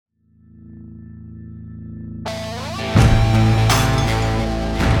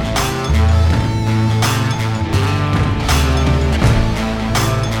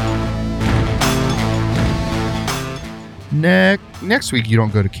next week you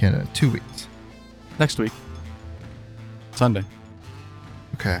don't go to Canada. 2 weeks. Next week. Sunday.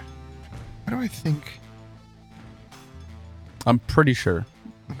 Okay. What do I think? I'm pretty sure.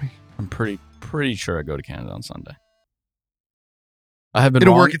 I'm pretty sure I go to Canada on Sunday. I have been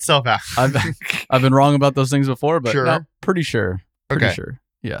It'll wrong. work itself out. I've been wrong about those things before, but Sure. no, pretty sure. Pretty Okay. sure.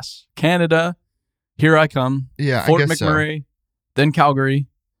 Yes. Canada. Here I come. Yeah, Fort I guess McMurray, then Calgary,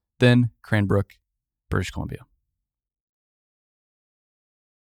 then Cranbrook, British Columbia.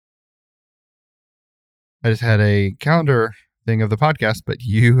 I just had a calendar thing of the podcast, but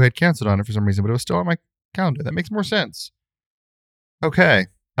you had canceled on it for some reason, but it was still on my calendar. That makes more sense. Okay.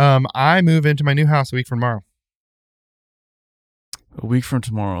 I move into my new house a week from tomorrow. A week from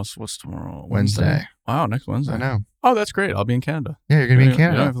tomorrow. So what's tomorrow? Wednesday. Wow, next Wednesday. I know. Oh, that's great. I'll be in Canada. Yeah, you're going to be in You don't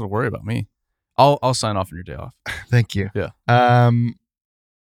Canada. have to worry about me. I'll sign off on your day off. Thank you. Yeah.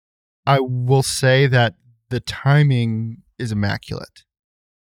 I will say that the timing is immaculate.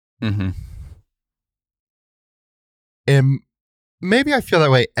 Mm-hmm. And maybe I feel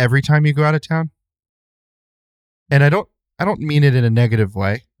that way every time you go out of town. And I don't mean it in a negative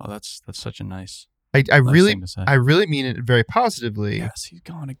way. Oh, that's such a nice I nice really thing to say. I really mean it very positively. Yes, he's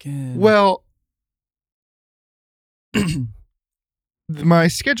gone again. Well, my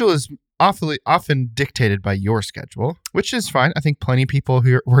schedule is often dictated by your schedule, which is fine. I think plenty of people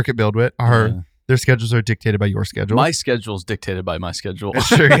who work at BuildWit are their schedules are dictated by your schedule. My schedule is dictated by my schedule.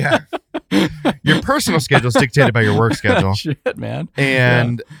 Sure, yeah. Your personal schedule is dictated by your work schedule. Shit, man.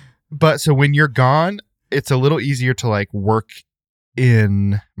 And but so when you're gone, it's a little easier to like work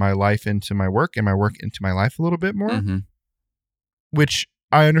in my life into my work and my work into my life a little bit more, Mm-hmm. which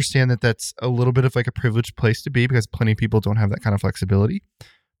I understand that that's a little bit of like a privileged place to be because plenty of people don't have that kind of flexibility.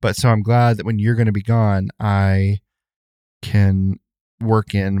 But so I'm glad that when you're going to be gone, I can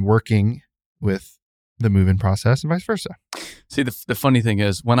working with the move-in process and vice versa. See, the funny thing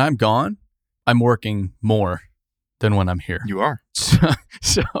is, when I'm gone, I'm working more than when I'm here. You are.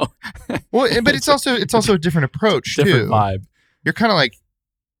 So Well, but it's also a different approach different too. vibe. You're kind of like,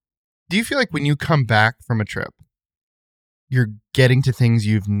 do you feel like when you come back from a trip, you're getting to things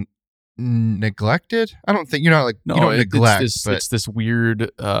you've neglected? I don't think you're not like No, you don't neglect, it's this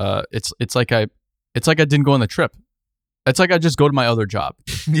weird. It's like I didn't go on the trip. It's like I just go to my other job.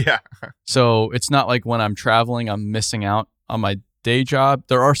 yeah, So it's not like when I'm traveling, I'm missing out on my day job.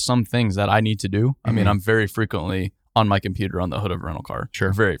 There are some things that I need to do. I mean, Mhm. I'm very frequently on my computer on the hood of a rental car.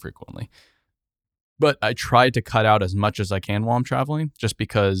 Sure. Very frequently. But I try to cut out as much as I can while I'm traveling, just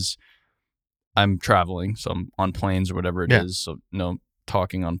because I'm traveling. So I'm on planes or whatever it is. So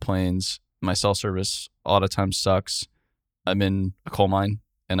talking on planes. My cell service a lot of times sucks. I'm in a coal mine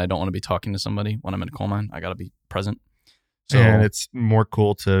and I don't want to be talking to somebody when I'm in a coal mine. I got to be present. So, and it's more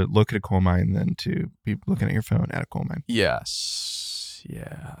cool to look at a coal mine than to be looking at your phone at a coal mine. yes.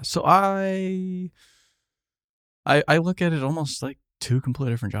 Yeah. So I look at it almost like two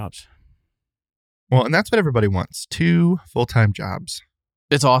completely different jobs. Well, and that's what everybody wants: 2 full-time jobs.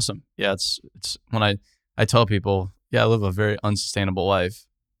 It's awesome. Yeah. It's when I tell people, yeah, I live a very unsustainable life.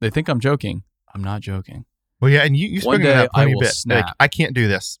 They think I'm joking. I'm not joking. Well, yeah, and you One spoken day about I plenty will bit. Like, snap. I can't do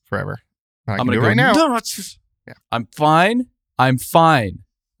this forever. I can gonna do it go right now. "No, it's- Yeah. I'm fine. I'm fine.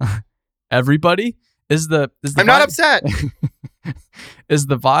 Everybody is the I'm not upset. is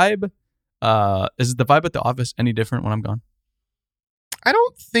the vibe at the office any different when I'm gone? I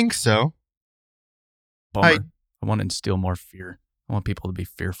don't think so. Bummer. I want to instill more fear. I want people to be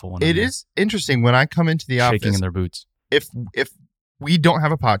fearful when It I'm here, is interesting when I come into the shaking office. in their boots. If we don't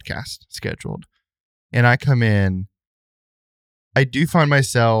have a podcast scheduled and I come in, I do find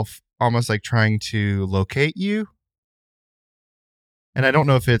myself almost like trying to locate you. And I don't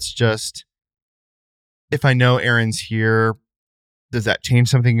know if it's just, if I know Aaron's here, does that change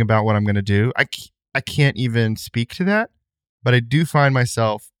something about what I'm going to do? I can't even speak to that. But I do find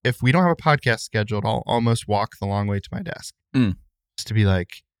myself, if we don't have a podcast scheduled, I'll almost walk the long way to my desk. Mm. Just to be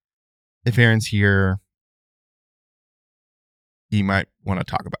like, if Aaron's here, he might want to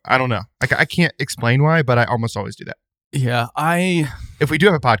talk about. I don't know. I can't explain why, but I almost always do that. Yeah, If we do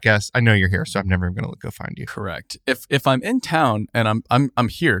have a podcast, I know you're here, so I'm never going to go find you. correct. If I'm in town and I'm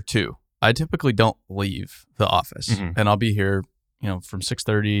here too, I typically don't leave the office, Mhm. and I'll be here, from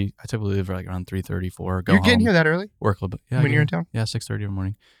 6:30. I typically leave like around 3:30, 4. Go You're getting home, here that early work a little bit. Yeah, I when get you're in here. town? Yeah, 6:30 in the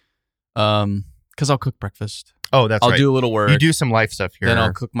morning. Because I'll cook breakfast. Oh, that's I'll right. do a little work. You do some life stuff here. Then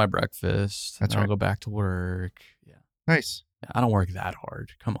I'll cook my breakfast. That's then I'll right. go back to work. Yeah. Nice. I don't work that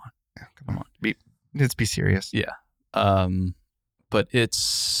hard. Come on. Yeah, Come on. Let's be serious. Yeah. But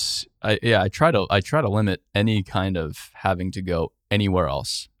I try to limit any kind of having to go anywhere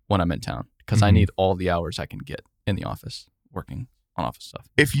else when I'm in town because I Mhm. need all the hours I can get in the office. working on office stuff.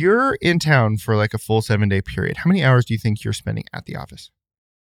 If you're in town for like a full 7-day period, how many hours do you think you're spending at the office?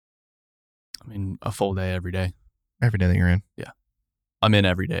 I mean, a full day every day. Every day that you're in? Yeah. I'm in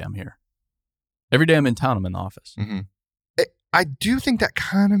every day I'm here. Every day I'm in town, I'm in the office. Mm-hmm. I do think that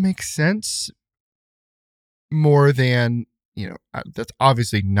kind of makes sense more than, that's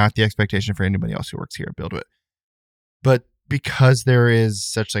obviously not the expectation for anybody else who works here at BuildWit. But because there is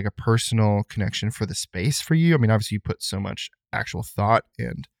such like a personal connection for the space for you, I mean, obviously you put so much actual thought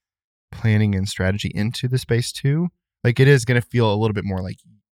and planning and strategy into the space too. Like it is going to feel a little bit more like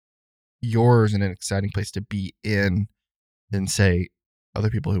yours and an exciting place to be in than say other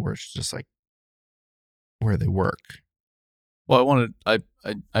people who work just like where they work. Well,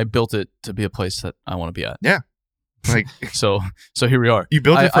 I built it to be a place that I want to be at. Yeah. Like so here we are. You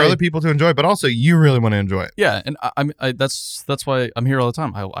built it for other people to enjoy, but also you really want to enjoy it. Yeah, and that's why I'm here all the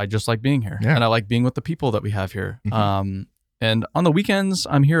time. I just like being here, and I like being with the people that we have here. Mm-hmm. And on the weekends,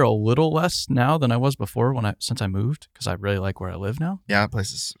 I'm here a little less now than I was before since I moved, because I really like where I live now. Yeah, that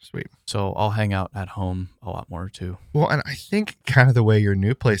place is sweet. So I'll hang out at home a lot more too. Well, and I think kind of the way your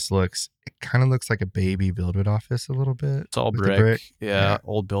new place looks, it kind of looks like a baby BuildWit office a little bit. It's all brick. Yeah,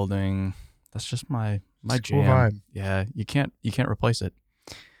 old building. That's just my jam. Cool vibe. Yeah, you can't replace it.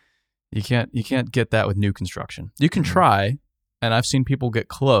 You can't get that with new construction. You can try, and I've seen people get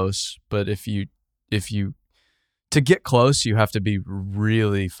close, but if you to get close, you have to be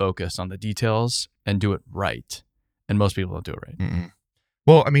really focused on the details and do it right. And most people don't do it right. Mm-mm.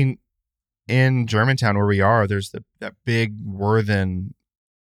 Well, I mean, in Germantown where we are, there's that big Worthen.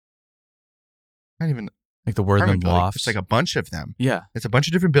 Not even like the Worthen lofts. It's like a bunch of them. Yeah, it's a bunch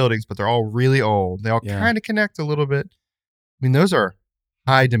of different buildings, but they're all really old. They all kind of connect a little bit. I mean, those are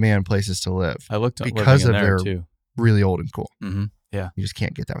high demand places to live. I looked up because of their too. Really old and cool. Mm-hmm. Yeah, you just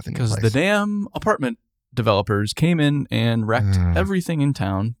can't get that with any place. Because the damn apartment developers came in and wrecked everything in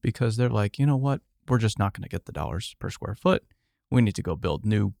town because they're like, you know what? We're just not going to get the dollars per square foot. We need to go build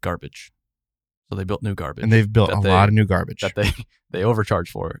new garbage. So they built new garbage. And they've built a lot of new garbage. That they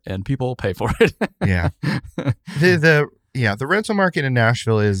overcharge for, and people pay for it. Yeah. The rental market in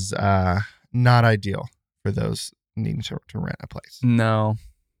Nashville is not ideal for those needing to rent a place. No,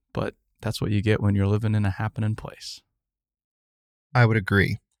 but that's what you get when you're living in a happening place. I would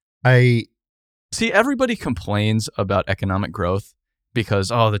agree. See, everybody complains about economic growth because,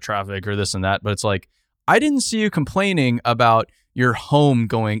 the traffic or this and that. But it's like, I didn't see you complaining about your home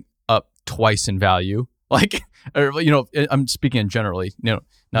going up twice in value. Like, or, I'm speaking generally, not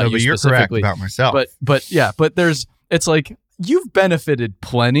no, you but you're specifically. Correct about myself. But it's like, you've benefited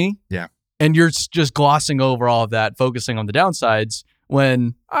plenty. Yeah. And you're just glossing over all of that, focusing on the downsides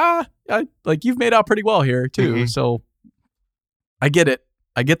when, you've made out pretty well here too. Mm-hmm. So I get it.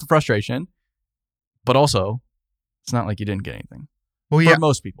 I get the frustration. But also, it's not like you didn't get anything. Well, yeah. For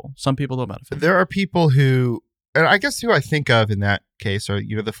most people. Some people don't benefit. There are people who, and I guess who I think of in that case are,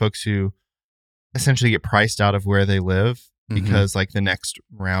 the folks who essentially get priced out of where they live because like the next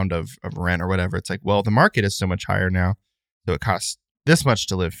round of rent or whatever, it's like, well, the market is so much higher now. So it costs this much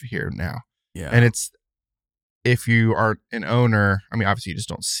to live here now. Yeah. And it's, if you are an owner, I mean, obviously you just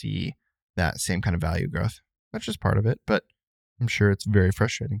don't see that same kind of value growth. That's just part of it. But I'm sure it's very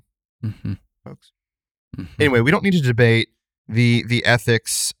frustrating, folks. Mm-hmm. Anyway, we don't need to debate the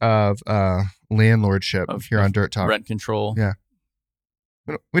ethics of landlordship here on Dirt Talk. Rent control. Yeah.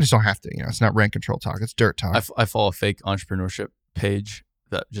 We just don't have to. It's not rent control talk. It's Dirt Talk. I follow a fake entrepreneurship page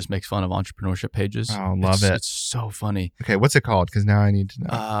that just makes fun of entrepreneurship pages. Oh, love it. It's so funny. Okay, what's it called? Because now I need to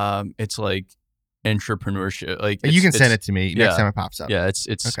know. It's like entrepreneurship. Like you can send it to me next time it pops up. Yeah,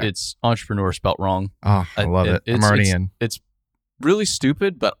 it's entrepreneur spelt wrong. Oh, I love it. I'm already in. It's really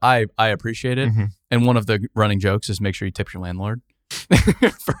stupid, but I appreciate it. Mm-hmm. And one of the running jokes is make sure you tip your landlord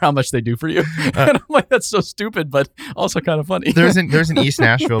for how much they do for you. And I'm like, that's so stupid, but also kind of funny. There's an East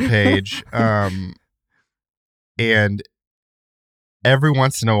Nashville page, and every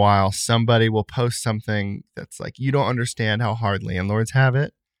once in a while somebody will post something that's like, you don't understand how hard landlords have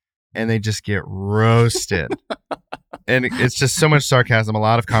it, and they just get roasted. And it's just so much sarcasm, a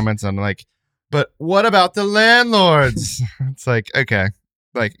lot of comments on like, but what about the landlords? It's like, okay,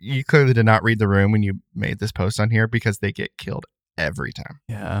 like you clearly did not read the room when you made this post on here because they get killed every time.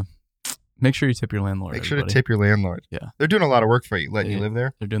 Yeah. Make sure you tip your landlord. Make sure to tip your landlord. Yeah. They're doing a lot of work for you, letting you live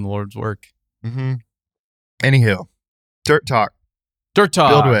there. They're doing the Lord's work. Mm-hmm. Anywho, Dirt Talk. Dirt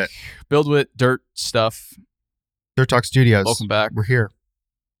Talk. BuildWit. BuildWit, dirt stuff. Dirt Talk Studios. Welcome back. We're here.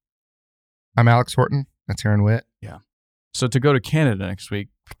 I'm Alex Horton. That's Aaron Witt. Yeah. So to go to Canada next week,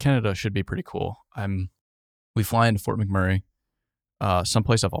 Canada should be pretty cool. We fly into Fort McMurray,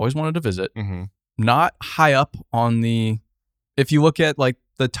 someplace I've always wanted to visit. Mm-hmm. Not high up on the if you look at like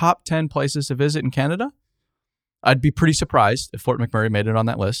the top 10 places to visit in Canada, I'd be pretty surprised if Fort McMurray made it on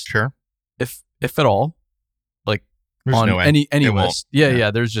that list. Sure. If at all, like There's on no way. any It won't. list. Yeah,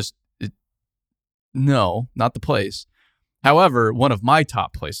 Yeah. there's just no, not the place. However, one of my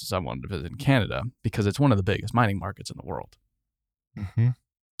top places I wanted to visit in Canada because it's one of the biggest mining markets in the world. Mm-hmm.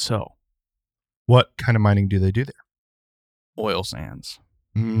 So, What kind of mining do they do there? oil sands.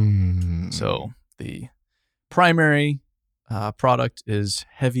 Mm. So the primary product is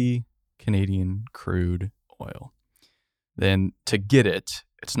heavy Canadian crude oil. Then to get it,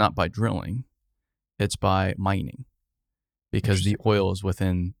 it's not by drilling, it's by mining because the oil is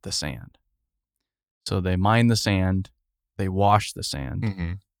within the sand. So they mine the sand, they wash the sand,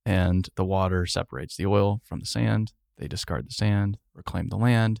 Mm-hmm. and the water separates the oil from the sand. They discard the sand, reclaim the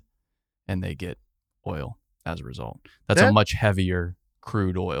land, and they get oil as a result. That's a much heavier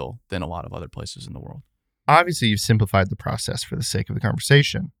crude oil than a lot of other places in the world. Obviously, you've simplified the process for the sake of the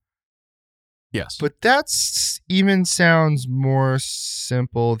conversation. Yes. But that's even sounds more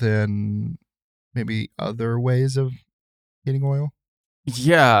simple than maybe other ways of getting oil.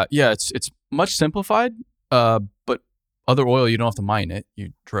 Yeah, it's much simplified. But other oil, you don't have to mine it.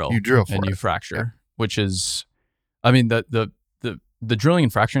 You drill. You drill for and it. you fracture, which is, I mean, the drilling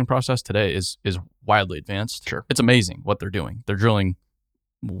and fracturing process today is wildly advanced. Sure. It's amazing what they're doing. They're drilling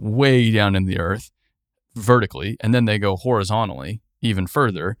way down in the earth vertically, and then they go horizontally even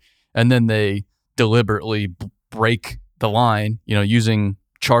further, and then they deliberately break the line, using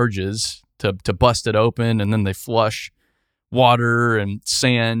charges to bust it open, and then they flush water and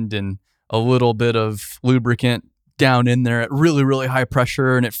sand and a little bit of lubricant down in there at really, really high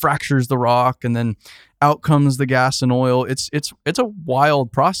pressure, and it fractures the rock, and then out comes the gas and oil. It's a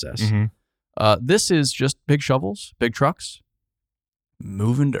wild process. Mm-hmm. This is just big shovels, big trucks,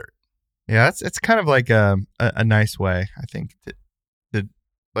 moving dirt. Yeah, it's kind of like a nice way, I think, to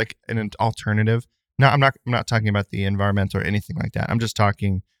like an alternative. No, I'm not talking about the environment or anything like that. I'm just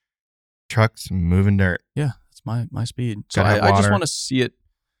talking trucks moving dirt. Yeah, that's my speed. So Gotta have I just water. want to see it.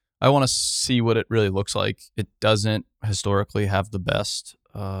 I want to see what it really looks like. It doesn't historically have the best.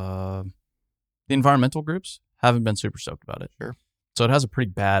 The environmental groups haven't been super stoked about it. Sure. So it has a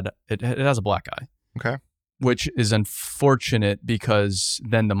pretty bad. It has a black eye. Okay. Which is unfortunate because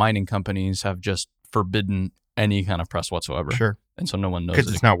then the mining companies have just forbidden any kind of press whatsoever. Sure. And so no one knows.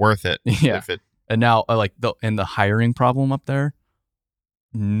 Because it's not worth it. Yeah. If it And now the hiring problem up there,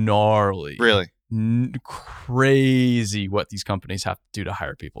 gnarly. really. Crazy what these companies have to do to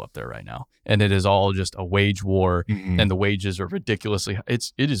hire people up there right now. And it is all just a wage war, Mm-hmm. and the wages are ridiculously high.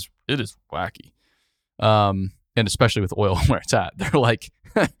 It is wacky. And especially with oil where it's at. They're like,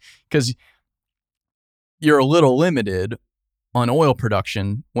 because you're a little limited on oil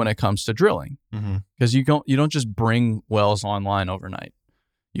production when it comes to drilling, Mm-hmm. because you don't just bring wells online overnight.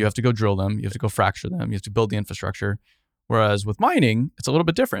 You have to go drill them. You have to go fracture them. You have to build the infrastructure. Whereas with mining, it's a little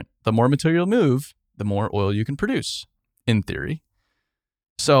bit different. The more material you move, the more oil you can produce, in theory.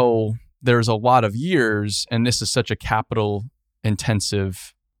 So there's a lot of years, and this is such a capital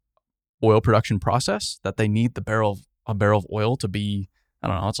intensive oil production process that they need a barrel of oil to be, I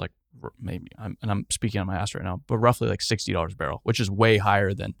don't know, it's like maybe, I'm speaking on my ass right now, but roughly like $60 a barrel, which is way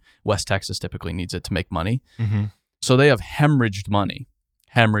higher than West Texas typically needs it to make money. Mm-hmm. So they have hemorrhaged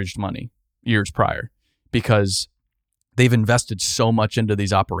money years prior because they've invested so much into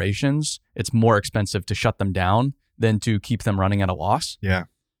these operations. It's more expensive to shut them down than to keep them running at a loss. Yeah.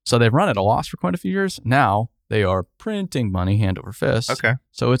 So they've run at a loss for quite a few years. Now they are printing money hand over fist. Okay.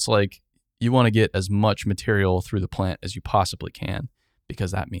 So it's like you want to get as much material through the plant as you possibly can,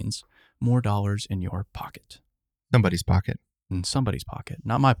 because that means more dollars in your pocket. Somebody's pocket. In somebody's pocket.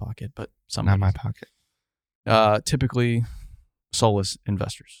 Not my pocket, but Not somebody's. my pocket. Typically soulless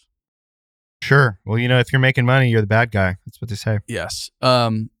investors. Sure. Well, if you're making money, you're the bad guy. That's what they say. Yes.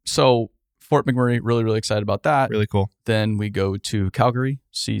 So Fort McMurray, really, really excited about that. Really cool. Then we go to Calgary,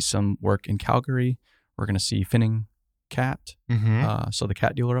 see some work in Calgary. We're going to see Finning Cat. Mm-hmm. So the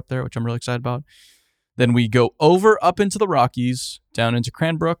cat dealer up there, which I'm really excited about. Then we go up into the Rockies, down into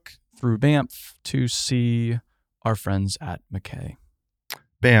Cranbrook, through Banff to see our friends at McKay.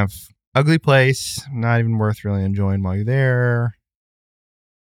 Banff. Ugly place. Not even worth really enjoying while you're there.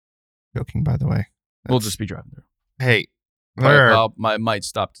 Joking, by the way. We'll just be driving through. Hey, Well, I might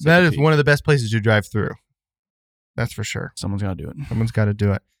stop to take that a is peek. one of the best places to drive through. That's for sure. Someone's got to do it. Someone's got to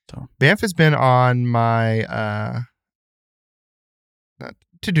do it. So Banff has been on my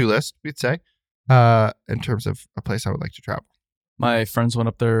to-do list, we'd say, in terms of a place I would like to travel. my friends went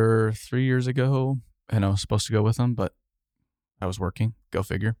up there 3 years ago, and I was supposed to go with them, but I was working. Go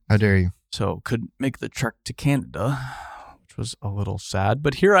figure. How dare you? So couldn't make the trek to Canada, which was a little sad.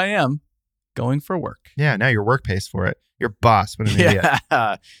 But here I am going for work. Yeah, now your work pays for it. Your boss, what an idiot.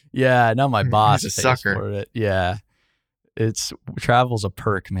 Yeah, now my boss He's a pays sucker. for it. Yeah. Travel's a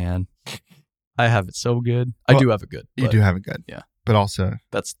perk, man. I have it so good. I do have it good. You do have it good. Yeah. But also,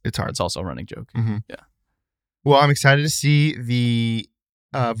 it's hard. It's also a running joke. Mm-hmm. Yeah. Well, I'm excited to see the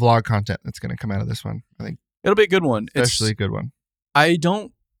vlog content that's going to come out of this one. I think it'll be a good one. Especially a good one. I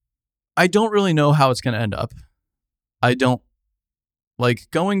don't really know how it's going to end up. I don't like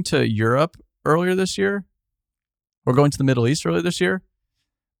going to Europe earlier this year or going to the Middle East earlier this year.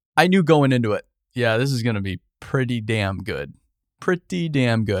 I knew going into it, yeah, this is going to be pretty damn good. Pretty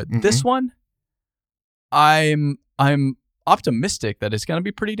damn good. Mm-hmm. This one, I'm optimistic that it's going to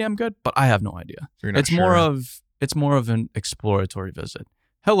be pretty damn good, but I have no idea. It's more of an exploratory visit.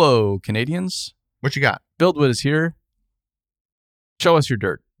 Hello, Canadians. What you got? BuildWit is here. Show us your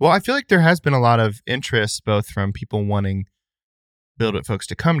dirt. Well, I feel like there has been a lot of interest both from people wanting BuildWit folks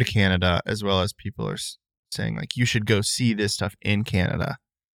to come to Canada as well as people are saying like you should go see this stuff in Canada.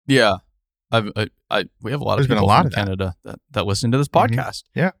 Yeah. We have a lot of people from Canada that listen to this podcast.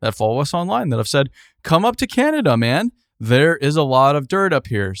 Mm-hmm. Yeah. That follow us online that have said, come up to Canada, man. There is a lot of dirt up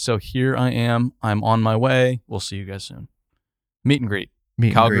here. So here I am. I'm on my way. We'll see you guys soon. Meet and greet.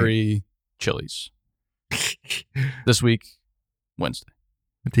 Calgary Chili's. This week, Wednesday.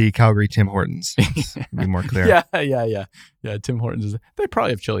 The Calgary Tim Hortons. To be more clear. Yeah, Tim Hortons. They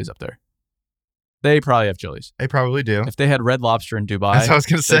probably have Chili's up there. They probably do. If they had Red Lobster in Dubai, that's what I was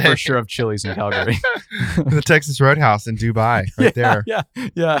going to say. They for sure have Chili's in Calgary. The Texas Roadhouse in Dubai, right there.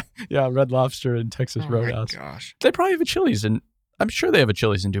 Yeah. Red Lobster and Texas Roadhouse. Oh my gosh. They probably have a Chili's, and I'm sure they have a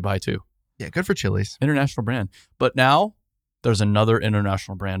Chili's in Dubai too. Yeah, good for Chili's. International brand. But now there's another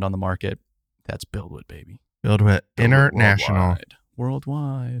international brand on the market. That's BuildWit, baby. BuildWit International.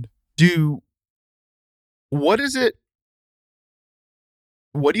 Worldwide. What is it?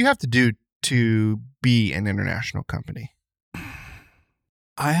 What do you have to do to be an international company?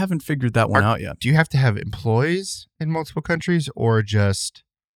 I haven't figured that one out yet. Do you have to have employees in multiple countries or just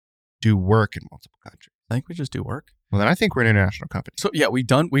do work in multiple countries? I think we just do work. Well, then I think we're an international company. So yeah, we've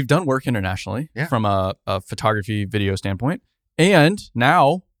done work internationally from a photography video standpoint. And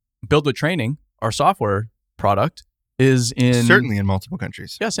now BuildWit Training, our software product, is certainly in multiple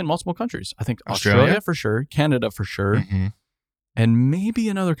countries. Yes, in multiple countries. I think Australia for sure, Canada for sure. Mm-hmm. And maybe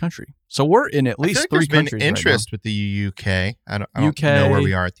another country. So we're in at least 3 countries. There's been interest right with the UK. I don't know where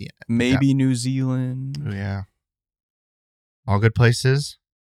we are at the end. Maybe New Zealand. Oh, yeah. All good places.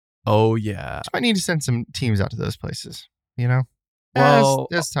 Oh, yeah. So I need to send some teams out to those places, Well,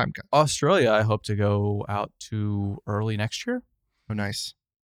 as time comes. Australia, I hope to go out to early next year. Oh, nice.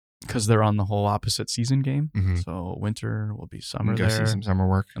 Because they're on the whole opposite season game. Mm-hmm. So winter will be summer there. Go see some summer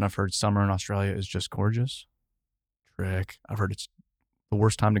work. And I've heard summer in Australia is just gorgeous. I've heard it's the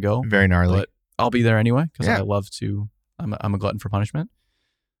worst time to go. Very gnarly. But I'll be there anyway because I love to. I'm a glutton for punishment.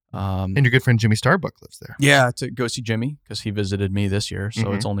 And your good friend Jimmy Starbuck lives there. Yeah, to go see Jimmy because he visited me this year.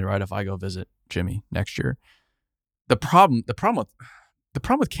 So it's only right if I go visit Jimmy next year. The problem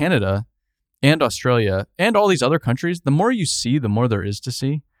with Canada and Australia and all these other countries, the more you see, the more there is to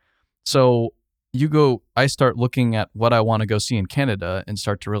see. So I start looking at what I want to go see in Canada and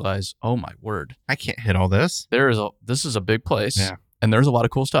start to realize, oh my word, I can't hit all this. This is a big place, and there's a lot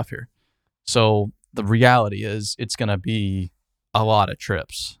of cool stuff here. So the reality is, it's going to be a lot of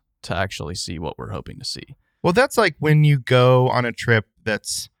trips to actually see what we're hoping to see. Well, that's like when you go on a trip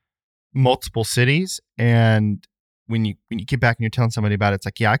that's multiple cities, and when you get back and you're telling somebody about it, it's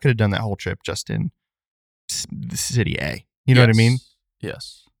like, yeah, I could have done that whole trip just in city A. You know what I mean?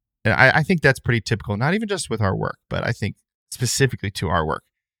 Yes. And I think that's pretty typical, not even just with our work, but I think specifically to our work.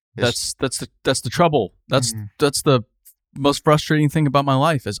 That's the trouble. That's the most frustrating thing about my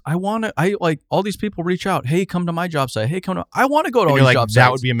life is I like all these people reach out. Hey, come to my job site. Hey, I want to go to all these job sites.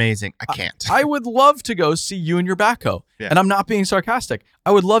 That would be amazing. I can't. I would love to go see you in your backhoe. Yeah. And I'm not being sarcastic.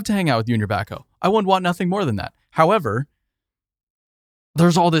 I would love to hang out with you in your backhoe. I would want nothing more than that. However,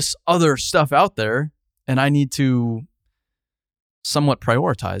 there's all this other stuff out there, and I need to somewhat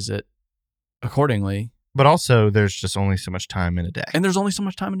prioritize it accordingly. But also, there's just only so much time in a day. And there's only so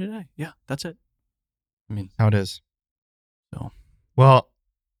much time in a day. Yeah, that's it. I mean, how it is. So, well,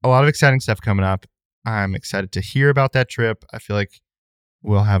 a lot of exciting stuff coming up. I'm excited to hear about that trip. I feel like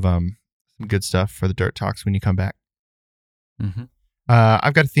we'll have some good stuff for the Dirt Talks when you come back. Mm-hmm.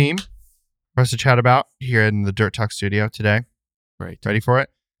 I've got a theme for us to chat about here in the Dirt Talk studio today. Right. Ready for it?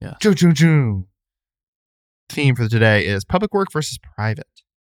 Yeah. Choo. Theme for today is public work versus private.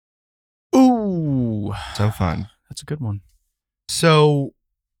 Ooh. So fun. That's a good one. So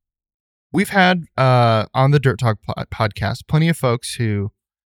we've had on the Dirt Talk podcast plenty of folks who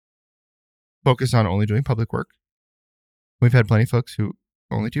focus on only doing public work. We've had plenty of folks who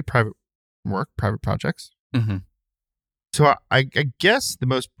only do private work, private projects. Mm-hmm. So I guess the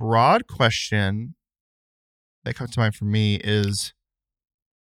most broad question that comes to mind for me is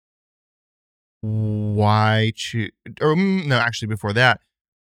why choose? Or no, actually, before that,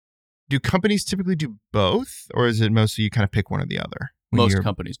 do companies typically do both, or is it mostly you kind of pick one or the other? Most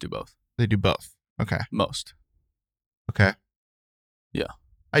companies do both. They do both. Okay. Most. Okay. Yeah.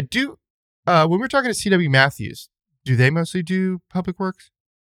 I do. When we're talking to CW Matthews, do they mostly do public works?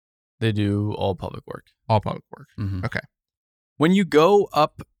 They do all public work. All public work. Mm-hmm. Okay. When you go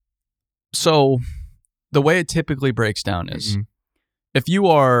up, so the way it typically breaks down is if you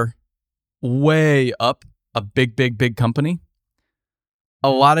are way up a big company, a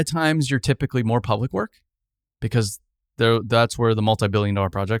lot of times you're typically more public work because that's where the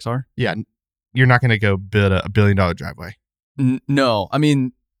multi-billion-dollar projects are. Yeah. You're not going to go build a $1 billion driveway. No. I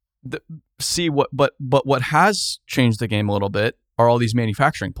mean, but what has changed the game a little bit are all these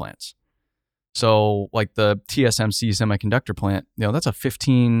manufacturing plants. So like the TSMC semiconductor plant, that's a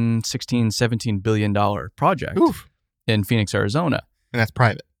 $15, $16, $17 billion project in Phoenix, Arizona. And that's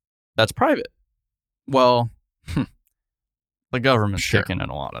private. That's private. Well, the government's kicking in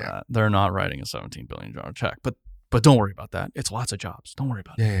a lot of that. They're not writing a $17 billion check. But don't worry about that. It's lots of jobs. Don't worry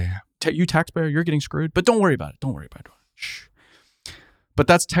about it. Yeah. You taxpayer, you're getting screwed. But don't worry about it. Don't worry about it. Shh. But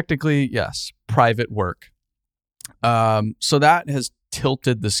that's technically, yes, private work. So that has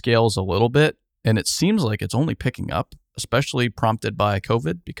tilted the scales a little bit. And it seems like it's only picking up, especially prompted by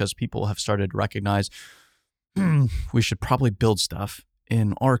COVID, because people have started to recognize we should probably build stuff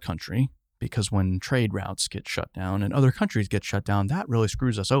in our country, because when trade routes get shut down and other countries get shut down, that really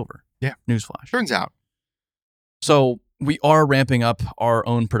screws us over. Yeah. Newsflash. Turns out. So we are ramping up our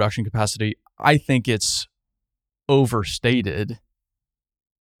own production capacity. I think it's overstated.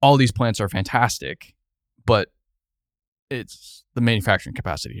 All these plants are fantastic, but it's the manufacturing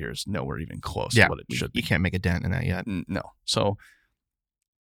capacity here is nowhere even close to what it should be. You can't make a dent in that yet. No. So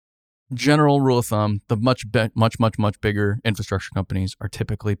general rule of thumb, the much bigger infrastructure companies are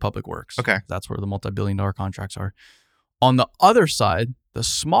typically public works. Okay. That's where the multi-billion-dollar contracts are. On the other side, the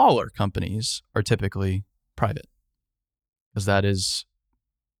smaller companies are typically private, because that is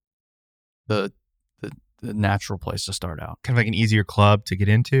the natural place to start out. Kind of like an easier club to get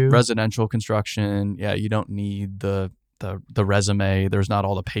into. Residential construction. Yeah, you don't need the resume. There's not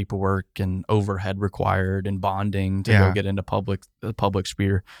all the paperwork and overhead required and bonding to go get into the public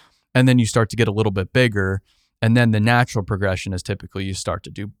sphere. And then you start to get a little bit bigger. And then the natural progression is typically you start to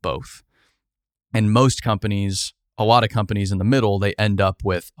do both. And most companies, a lot of companies in the middle, they end up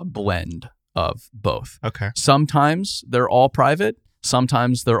with a blend of both. Okay. Sometimes they're all private.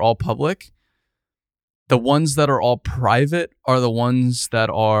 Sometimes they're all public. The ones that are all private are the ones that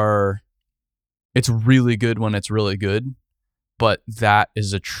are, it's really good when it's really good, but that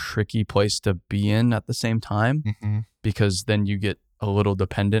is a tricky place to be in at the same time, because then you get a little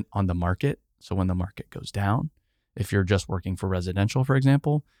dependent on the market. So when the market goes down, if you're just working for residential, for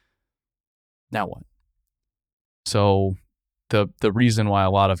example, now what? So the reason why a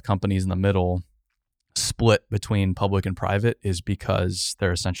lot of companies in the middle split between public and private is because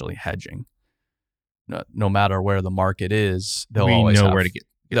they're essentially hedging. No matter where the market is, they'll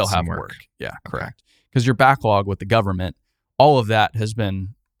have work. Yeah, correct. Because your backlog with the government, all of that has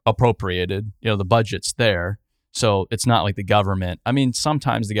been appropriated. The budget's there. So it's not like the government. I mean,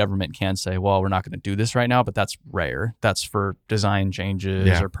 sometimes the government can say, well, we're not going to do this right now, but that's rare. That's for design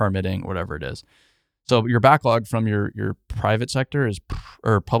changes or permitting, whatever it is. So your backlog from your private sector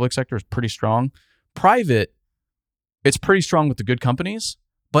or public sector is pretty strong. Private, it's pretty strong with the good companies,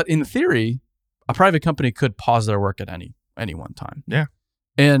 but in theory, a private company could pause their work at any one time. Yeah.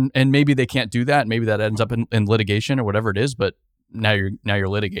 And maybe they can't do that. Maybe that ends up in litigation or whatever it is, but now you're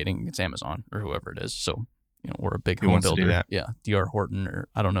litigating against Amazon or whoever it is. So, or a big home builder. To do that? Yeah. D.R. Horton, or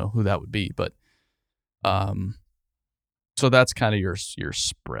I don't know who that would be, but so that's kind of your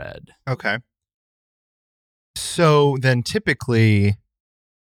spread. Okay. So then typically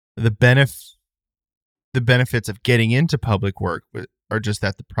the benefits of getting into public work are just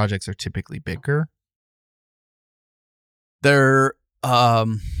that the projects are typically bigger. They're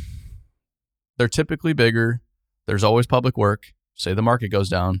typically bigger. There's always public work. Say the market goes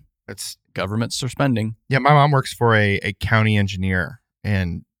down. It's governments are spending. Yeah, my mom works for a county engineer,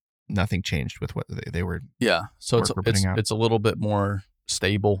 and nothing changed with what they were. Yeah, so it's a little bit more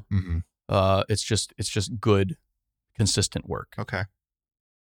stable. Mm-hmm. It's just good, consistent work. Okay.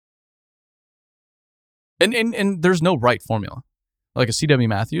 And there's no right formula. Like a CW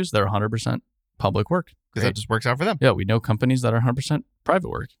Matthews, they're 100% public work. Because that just works out for them. Yeah, we know companies that are 100% private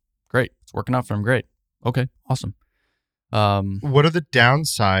work. Great. It's working out for them. Great. Okay, awesome. What are the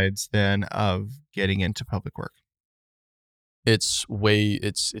downsides then of getting into public work? It's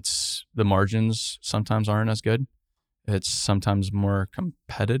the margins sometimes aren't as good. It's sometimes more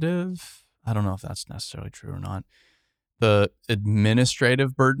competitive. I don't know if that's necessarily true or not. The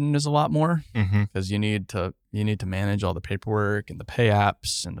administrative burden is a lot more because you need to manage all the paperwork and the pay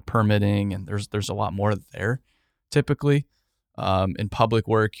apps and the permitting, and there's a lot more there typically. In public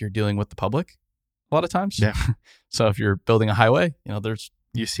work, you're dealing with the public a lot of times. Yeah. So if you're building a highway,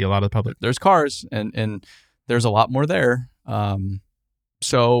 You see a lot of the public. There's cars and there's a lot more there.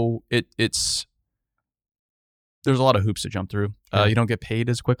 So it's there's a lot of hoops to jump through. You don't get paid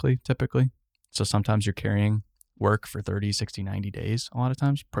as quickly typically. So sometimes you're carrying work for 30, 60, 90 days a lot of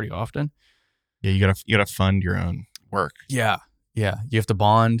times, pretty often. Yeah, you gotta fund your own work. Yeah. You have to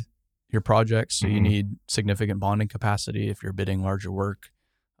bond your projects, so you need significant bonding capacity if you're bidding larger work.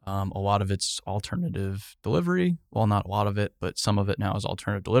 A lot of it's alternative delivery. Well, not a lot of it, but some of it now is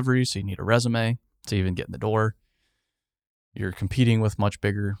alternative delivery, so you need a resume to even get in the door. You're competing with much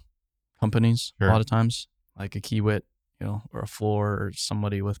bigger companies a lot of times, like a Kiewit, or a Fluor, or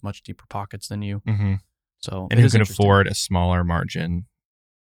somebody with much deeper pockets than you. Mm-hmm. So, and who can afford a smaller margin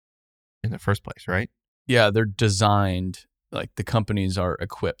in the first place, right? Yeah, they're designed, like the companies are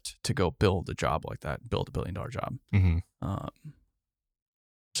equipped to go build a job like that, build $1 billion job.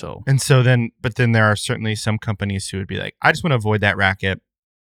 But then there are certainly some companies who would be like, I just want to avoid that racket.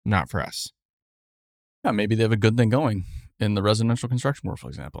 Not for us. Yeah, maybe they have a good thing going in the residential construction world, for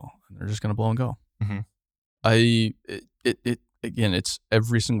example, and they're just going to blow and go. Again, it's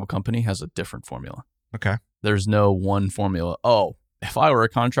every single company has a different formula. Okay. There's no one formula. Oh, if I were a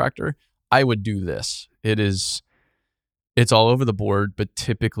contractor, I would do this. It's all over the board, but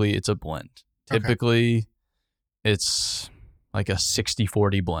typically it's a blend. Typically it's like a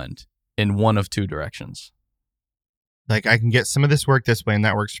 60-40 blend in one of two directions. Like I can get some of this work this way and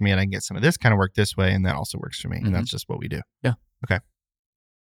that works for me, and I can get some of this kind of work this way and that also works for me. And that's just what we do. Yeah. Okay.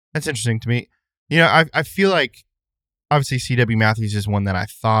 That's interesting to me. I feel like obviously CW Matthews is one that I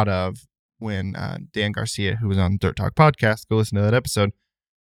thought of when Dan Garcia, who was on Dirt Talk podcast, go listen to that episode,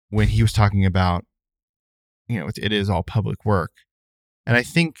 when he was talking about, it is all public work. And I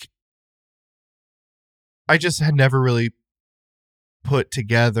think I just had never really put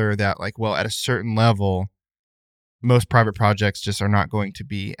together that, like, well, at a certain level, most private projects just are not going to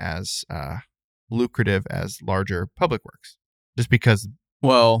be as lucrative as larger public works. Just because.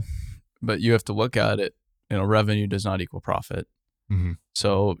 Well, but you have to look at it, revenue does not equal profit.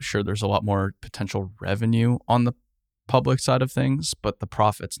 So sure, there's a lot more potential revenue on the public side of things, but the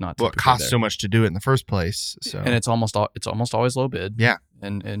profit's not. Well, it costs so much to do it in the first place. So, and it's almost always low bid. Yeah,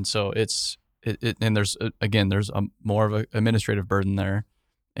 and so it's and there's a more of an administrative burden there,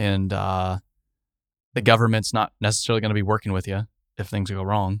 and the government's not necessarily going to be working with you if things go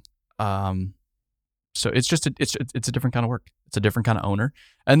wrong. So it's just it's a different kind of work. It's a different kind of owner,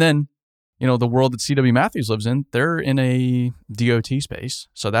 and then. The world that CW Matthews lives in, they're in a DOT space.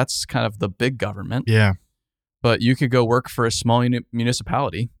 So that's kind of the big government. Yeah. But you could go work for a small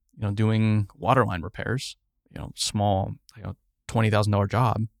municipality, doing water line repairs, small, $20,000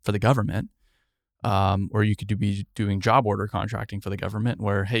 job for the government. Or you could be doing job order contracting for the government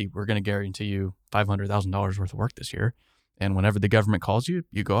where, hey, we're going to guarantee you $500,000 worth of work this year. And whenever the government calls you,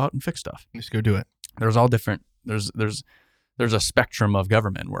 you go out and fix stuff. Just go do it. There's all different, there's a spectrum of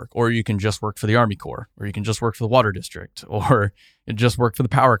government work, or you can just work for the Army Corps, or you can just work for the water district, or you just work for the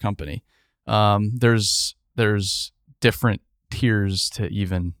power company. There's different tiers to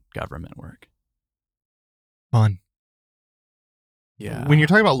even government work. Fun. Yeah. When you're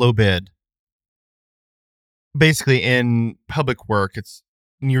talking about low bid, basically in public work,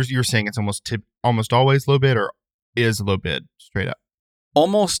 you're saying it's almost always low bid, or is low bid straight up?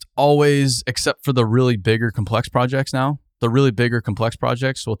 Almost always, except for the really bigger complex projects now. The really bigger complex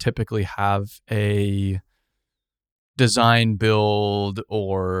projects will typically have a design build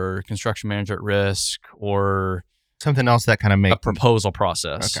or construction manager at risk or something else that kind of makes a proposal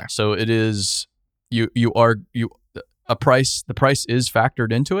process. Okay. So it is the price is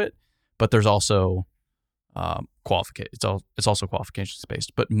factored into it, but there's also it's also qualifications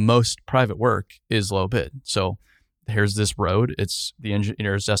based. But most private work is low bid. So here's this road. It's the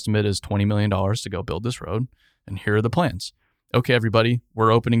engineer's estimate is $20 million to go build this road. And here are the plans. Okay, everybody,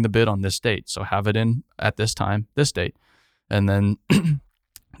 we're opening the bid on this date. So have it in at this time, this date. And then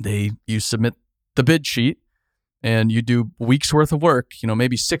you submit the bid sheet and you do weeks worth of work,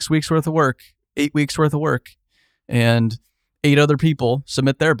 maybe 6 weeks worth of work, 8 weeks worth of work. And 8 other people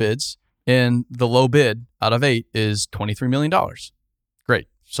submit their bids, and the low bid out of 8 is $23 million. Great.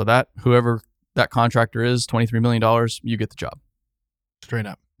 So that whoever that contractor is, $23 million, you get the job. Straight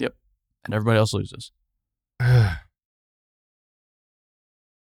up. Yep. And everybody else loses.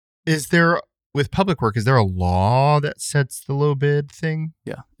 Is there, with public work, is there a law that sets the low bid thing?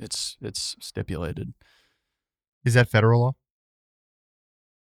 Yeah, it's stipulated. Is that federal law?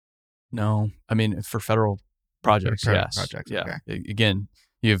 No. I mean, for federal projects, yes. Projects, yeah. okay. Again,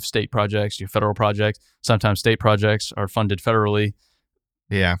 you have state projects, you have federal projects. Sometimes state projects are funded federally.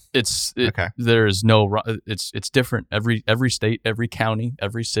 Yeah. Okay. There's no, it's different. Every state, every county,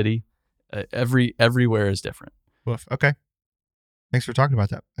 every city, everywhere is different. Woof. Okay. Thanks for talking about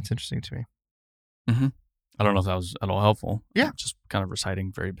that. That's interesting to me. Mm-hmm. I don't know if that was at all helpful. Yeah. I'm just kind of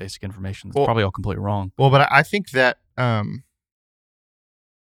reciting very basic information. That's probably all completely wrong. Well, but I think that I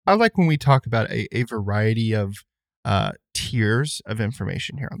like when we talk about a variety of tiers of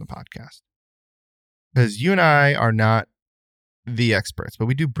information here on the podcast. Because you and I are not the experts, but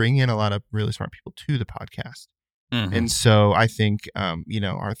we do bring in a lot of really smart people to the podcast. Mm-hmm. And so I think,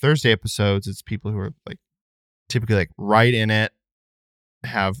 our Thursday episodes, it's people who are like typically like right in it,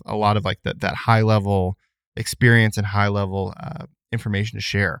 have a lot of like that high level experience and high level information to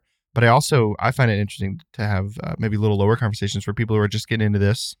share. But I find it interesting to have maybe a little lower conversations for people who are just getting into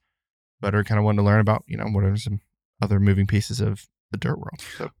this, but are kind of wanting to learn about, what are some other moving pieces of the dirt world.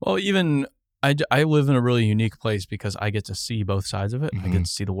 So. Well, even I live in a really unique place because I get to see both sides of it. Mm-hmm. I get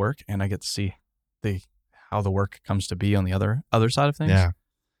to see the work, and I get to see how the work comes to be on the other side of things. Yeah.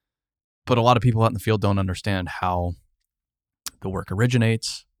 But a lot of people out in the field don't understand how the work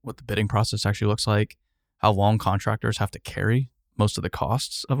originates, what the bidding process actually looks like, how long contractors have to carry most of the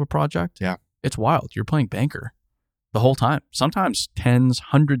costs of a project. Yeah. It's wild. You're playing banker the whole time, sometimes tens,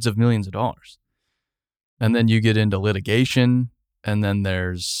 hundreds of millions of dollars. And then you get into litigation, and then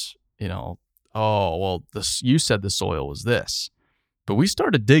there's, you said the soil was this, but we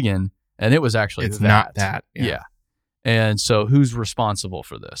started digging and it was actually it's not that. Yeah. And so who's responsible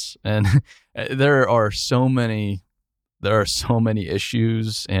for this? And there are so many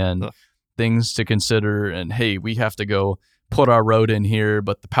issues and things to consider. And hey, we have to go put our road in here,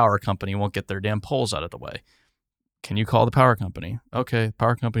 but the power company won't get their damn poles out of the way. Can you call the power company? Okay, the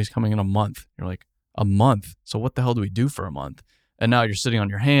power company's coming in a month. You're like, a month? So what the hell do we do for a month? And now you're sitting on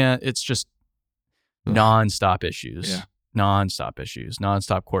your hand. It's just nonstop issues. Yeah. Nonstop issues,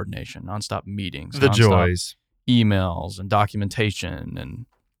 nonstop coordination, nonstop meetings. The joys. Emails and documentation. And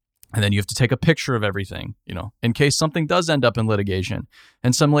then you have to take a picture of everything, in case something does end up in litigation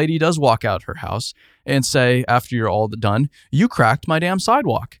and some lady does walk out her house and say, after you're all done, you cracked my damn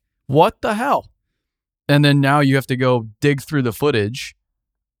sidewalk. What the hell? And then now you have to go dig through the footage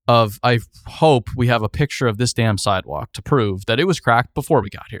of, I hope we have a picture of this damn sidewalk to prove that it was cracked before we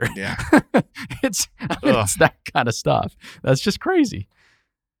got here. Yeah. It's that kind of stuff. That's just crazy.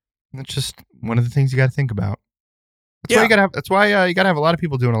 That's just one of the things you got to think about. That's why you gotta have a lot of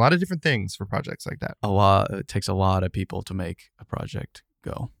people doing a lot of different things for projects like that. It takes a lot of people to make a project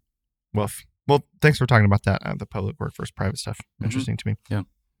go. Well, thanks for talking about that. The public work versus private stuff. Interesting to me. Yeah.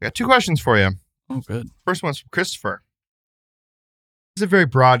 I got 2 questions for you. Oh, good. First one's from Christopher. It's a very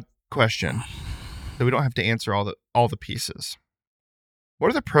broad question, so we don't have to answer all the pieces. What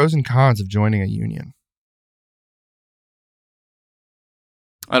are the pros and cons of joining a union?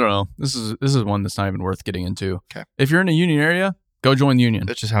 I don't know. This is one that's not even worth getting into. Okay. If you're in a union area, go join the union.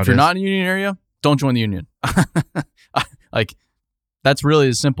 That's just how it is. If you're not in a union area, don't join the union. Like, that's really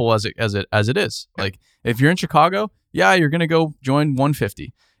as simple as it is. Yeah. Like, if you're in Chicago, yeah, you're gonna go join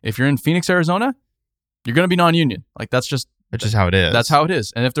 150. If you're in Phoenix, Arizona, you're gonna be non-union. Like, that's just how it is. That's how it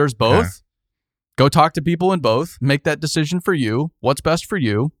is. And if there's both, go talk to people in both. Make that decision for you. What's best for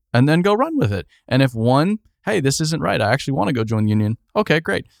you, and then go run with it. And if one, hey, this isn't right, I actually want to go join the union. Okay,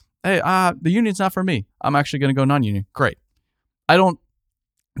 great. Hey, the union's not for me. I'm actually going to go non-union. Great.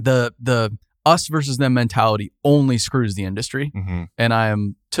 The us versus them mentality only screws the industry. Mm-hmm. And I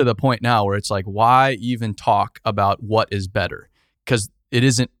am to the point now where it's like, why even talk about what is better? Because it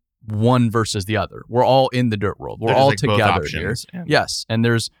isn't one versus the other. We're all in the dirt world. We're all like together here. Yeah. Yes. And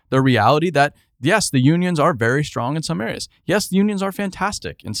there's the reality that, yes, the unions are very strong in some areas. Yes, the unions are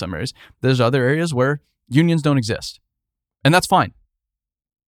fantastic in some areas. There's other areas where unions don't exist. And that's fine.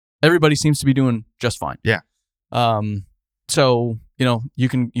 Everybody seems to be doing just fine. Yeah. So, you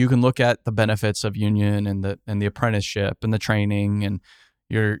can look at the benefits of union and the apprenticeship and the training, and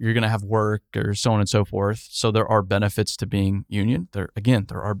you're going to have work or so on and so forth. So there are benefits to being union. There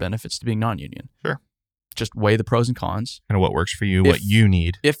are benefits to being non-union. Sure. just weigh the pros and cons. Kind of what works for you, what you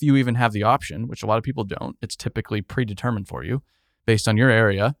need. If you even have the option, which a lot of people don't, it's typically predetermined for you based on your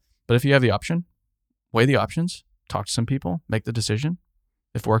area. But if you have the option, weigh the options, talk to some people, make the decision.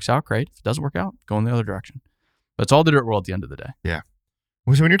 If it works out, great. If it doesn't work out, go in the other direction. But it's all the dirt world at the end of the day. Yeah.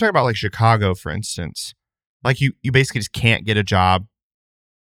 So when you're talking about like Chicago, for instance, like you basically just can't get a job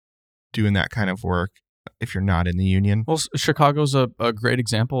doing that kind of work if you're not in the union. Well, Chicago's a great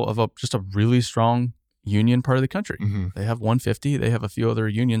example of just a really strong union part of the country. Mm-hmm. They have 150. They have a few other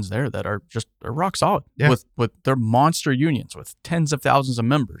unions there that are just rock solid. Yeah. With their monster unions with tens of thousands of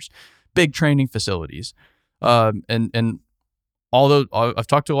members, big training facilities, and although I've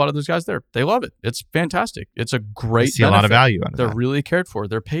talked to a lot of those guys there, they love it. It's fantastic. It's a great. I see benefit. A lot of value out of They're that. really cared for.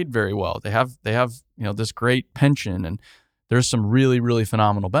 They're paid very well. They have this great pension, and there's some really, really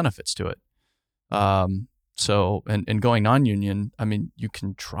phenomenal benefits to it. So going non-union, I mean, you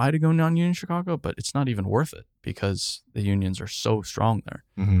can try to go non-union in Chicago, but it's not even worth it because the unions are so strong there.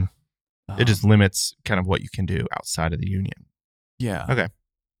 Mm-hmm. It just limits kind of what you can do outside of the union. Yeah. Okay.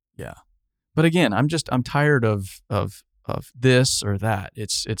 Yeah. But again, I'm tired of this or that.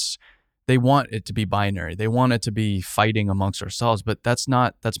 It's they want it to be binary. They want it to be fighting amongst ourselves, but that's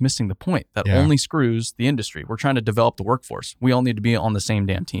missing the point. That only screws the industry. We're trying to develop the workforce. We all need to be on the same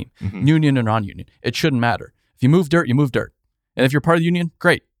damn team, union or non-union. It shouldn't matter. If you move dirt, you move dirt. And if you're part of the union,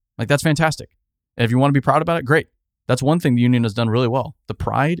 great. Like that's fantastic. And if you want to be proud about it, great. That's one thing the union has done really well. The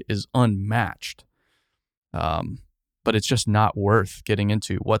pride is unmatched. But it's just not worth getting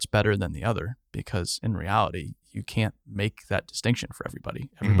into what's better than the other because in reality, you can't make that distinction for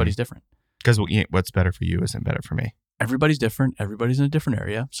everybody. Everybody's different. Because what's better for you isn't better for me. Everybody's different. Everybody's in a different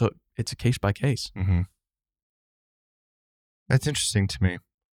area. So it's a case by case. Mm-hmm. That's interesting to me.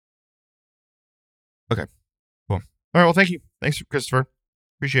 Okay, cool. All right, well, thank you. Thanks, Christopher.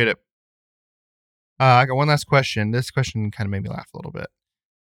 Appreciate it. I got one last question. This question kind of made me laugh a little bit.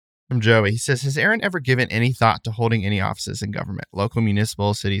 From Joey. He says, has Aaron ever given any thought to holding any offices in government? Local,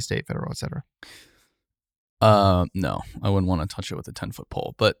 municipal, city, state, federal, etc.? No, I wouldn't want to touch it with a 10-foot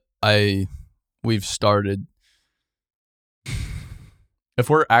pole, but we've started. If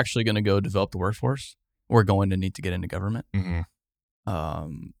we're actually going to go develop the workforce, we're going to need to get into government. Mm-hmm.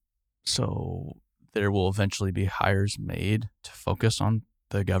 So there will eventually be hires made to focus on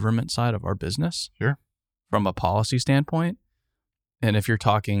the government side of our business. Sure. From a policy standpoint. And if you're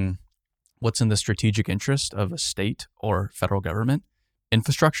talking what's in the strategic interest of a state or federal government,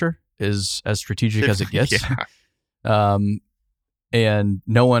 infrastructure is as strategic as it gets. Yeah. And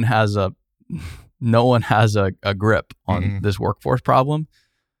no one has a grip on this workforce problem.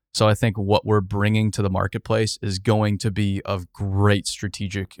 So I think what we're bringing to the marketplace is going to be of great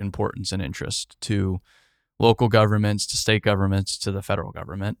strategic importance and interest to local governments, to state governments, to the federal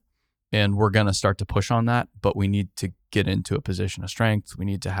government. And we're going to start to push on that, but we need to get into a position of strength. We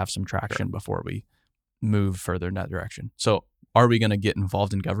need to have some traction before we move further in that direction. So are we going to get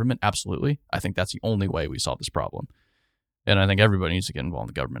involved in government? Absolutely. I think that's the only way we solve this problem. And I think everybody needs to get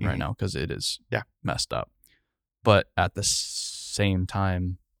involved in government right now because it is messed up. But at the same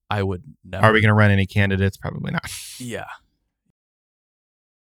time, I would never. Are we going to run any candidates? Probably not. Yeah.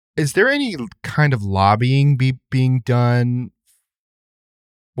 Is there any kind of lobbying being done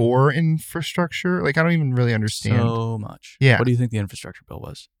for infrastructure? Like, I don't even really understand. So much. Yeah. What do you think the infrastructure bill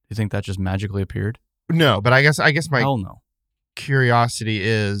was? Do you think that just magically appeared? No, but I guess my Hell no. curiosity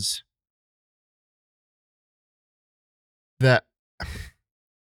is that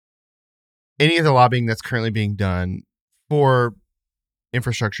any of the lobbying that's currently being done for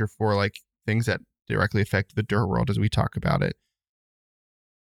infrastructure for like things that directly affect the dirt world as we talk about it,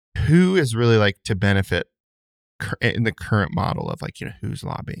 who is really like to benefit in the current model of like, who's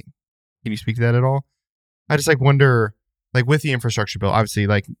lobbying? Can you speak to that at all? I just like wonder, like with the infrastructure bill, obviously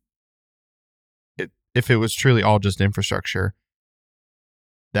like if it was truly all just infrastructure,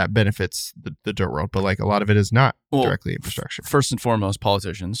 that benefits the dirt world, but like a lot of it is not directly infrastructure. First and foremost,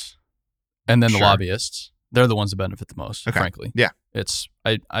 politicians, and then the lobbyists. They're the ones that benefit the most, frankly. Yeah, it's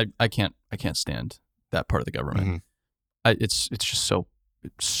I can't stand that part of the government. It's just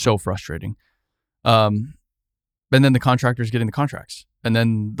so frustrating. And then the contractors getting the contracts, and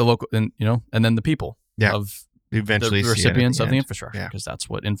then the local, and then the people of eventually the recipients of the infrastructure, because that's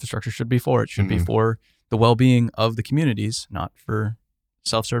what infrastructure should be for. It should be for the well-being of the communities, not for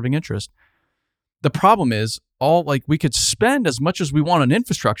self-serving interest. The problem is we could spend as much as we want on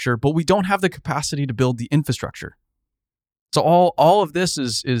infrastructure, but we don't have the capacity to build the infrastructure. So all of this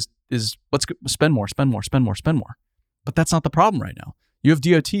is let's spend more. But that's not the problem right now. You have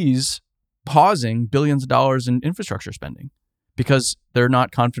DOTs pausing billions of dollars in infrastructure spending because they're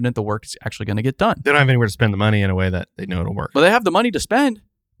not confident the work is actually going to get done. They don't have anywhere to spend the money in a way that they know it'll work. But they have the money to spend,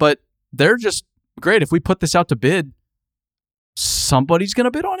 but they're just, great, if we put this out to bid, somebody's going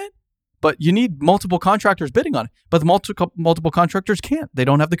to bid on it. But you need multiple contractors bidding on it. But the multiple contractors can't. They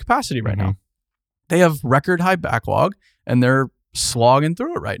don't have the capacity right now. They have record high backlog, and they're slogging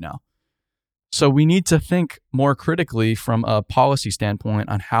through it right now. So we need to think more critically from a policy standpoint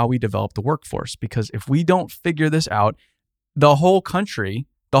on how we develop the workforce. Because if we don't figure this out, the whole country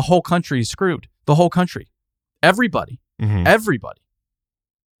is screwed. The whole country. Everybody. Everybody.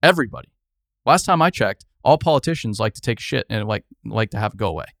 Last time I checked, all politicians like to take shit and like to have it go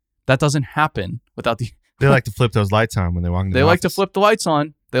away. That doesn't happen without the... They like to flip those lights on when they walk into the office. They like to flip the lights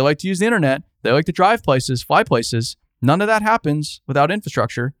on. They like to use the internet. They like to drive places, fly places. None of that happens without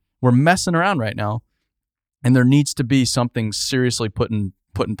infrastructure. We're messing around right now. And there needs to be something seriously put in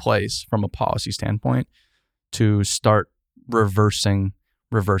place from a policy standpoint to start reversing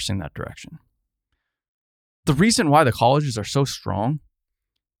that direction. The reason why the colleges are so strong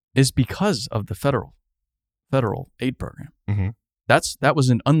is because of the federal aid program. That was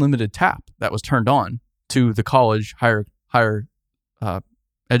an unlimited tap that was turned on to the college higher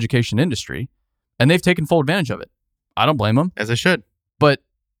education industry, and they've taken full advantage of it. I don't blame them. As they should. But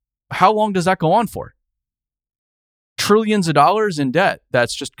how long does that go on for? Trillions of dollars in debt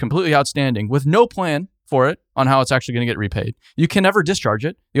that's just completely outstanding with no plan for it on how it's actually going to get repaid. You can never discharge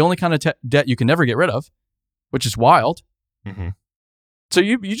it. The only kind of debt you can never get rid of, which is wild. So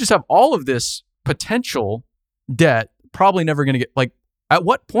you just have all of this potential debt probably never going to get, like, at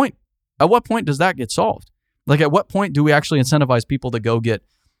what point does that get solved? Like, at what point do we actually incentivize people to go get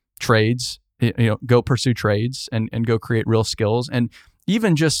trades, go pursue trades and go create real skills, and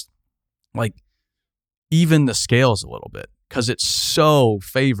even just like even the scales a little bit, because it's so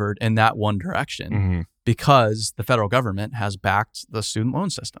favored in that one direction because the federal government has backed the student loan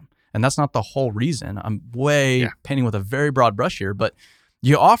system. And that's not the whole reason. I'm painting with a very broad brush here, but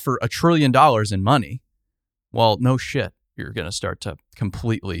you offer $1 trillion in money. Well, no shit, you're going to start to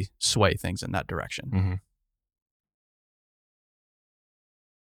completely sway things in that direction.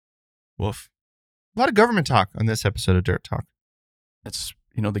 Woof. A lot of government talk on this episode of Dirt Talk. It's,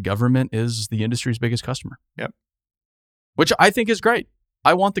 the government is the industry's biggest customer. Yep. Which I think is great.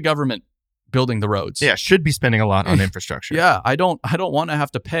 I want the government building the roads. Yeah, should be spending a lot on infrastructure. Yeah, I don't want to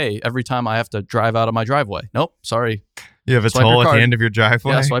have to pay every time I have to drive out of my driveway. Nope, sorry. You have a toll at the end of your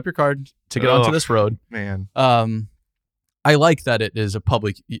driveway? Yeah, swipe your card to get onto this road. Man. I like that it is a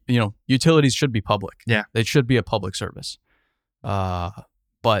public, utilities should be public. Yeah. They should be a public service.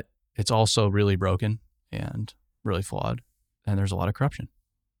 But it's also really broken and really flawed, and there's a lot of corruption.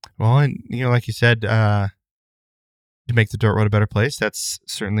 Well, and, like you said, to make the dirt road a better place, that's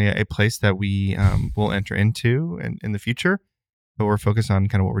certainly a place that we will enter into in the future, but we're focused on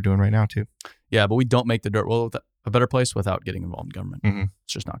kind of what we're doing right now, too. Yeah, but we don't make the dirt road a better place without getting involved in government.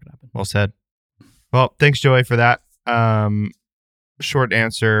 It's just not going to happen. Well said. Well, thanks, Joey, for that. Short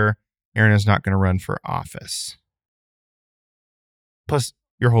answer, Aaron is not going to run for office. Plus,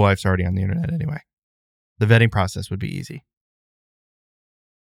 your whole life's already on the internet anyway. The vetting process would be easy.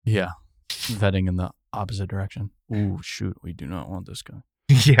 Yeah. Vetting in the opposite direction. Ooh, shoot. We do not want this guy.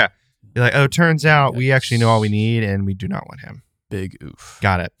 Yeah. You're like, turns out we actually know all we need and we do not want him. Big oof.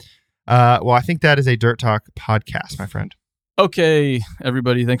 Got it. Well, I think that is a Dirt Talk podcast, my friend. Okay,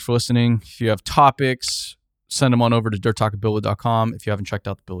 everybody. Thanks for listening. If you have topics, send them on over to dirttalkability.com. If you haven't checked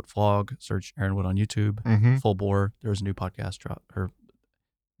out the Billet vlog, search Aaron Wood on YouTube. Full bore. There's a new podcast drop.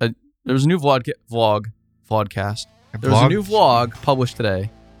 There was a new vlogcast. There was a new vlog published today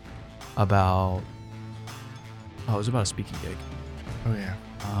about... it was about a speaking gig. Oh, yeah.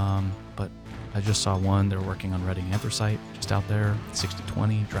 But I just saw one. They're working on Reading Anthracite, just out there.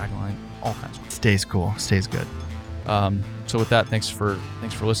 60-20, Dragline, all kinds of stuff. Stays cool. Stays good. So with that, thanks for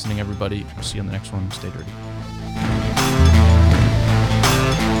listening, everybody. We'll see you on the next one. Stay dirty.